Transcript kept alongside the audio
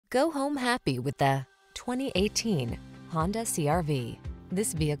Go home happy with the 2018 Honda CR-V.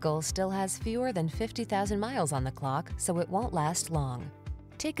 This vehicle still has fewer than 50,000 miles on the clock, so it won't last long.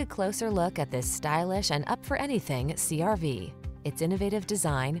 Take a closer look at this stylish and up-for-anything CR-V. Its innovative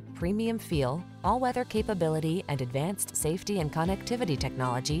design, premium feel, all-weather capability, and advanced safety and connectivity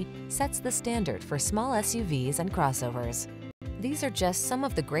technology sets the standard for small SUVs and crossovers. These are just some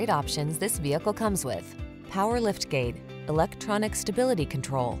of the great options this vehicle comes with: power liftgate, electronic stability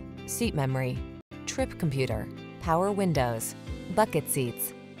control, seat memory, trip computer, power windows, bucket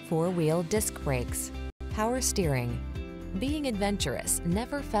seats, four-wheel disc brakes, power steering. Being adventurous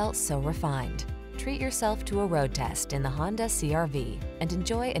never felt so refined. Treat yourself to a road test in the Honda CR-V and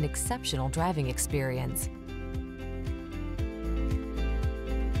enjoy an exceptional driving experience.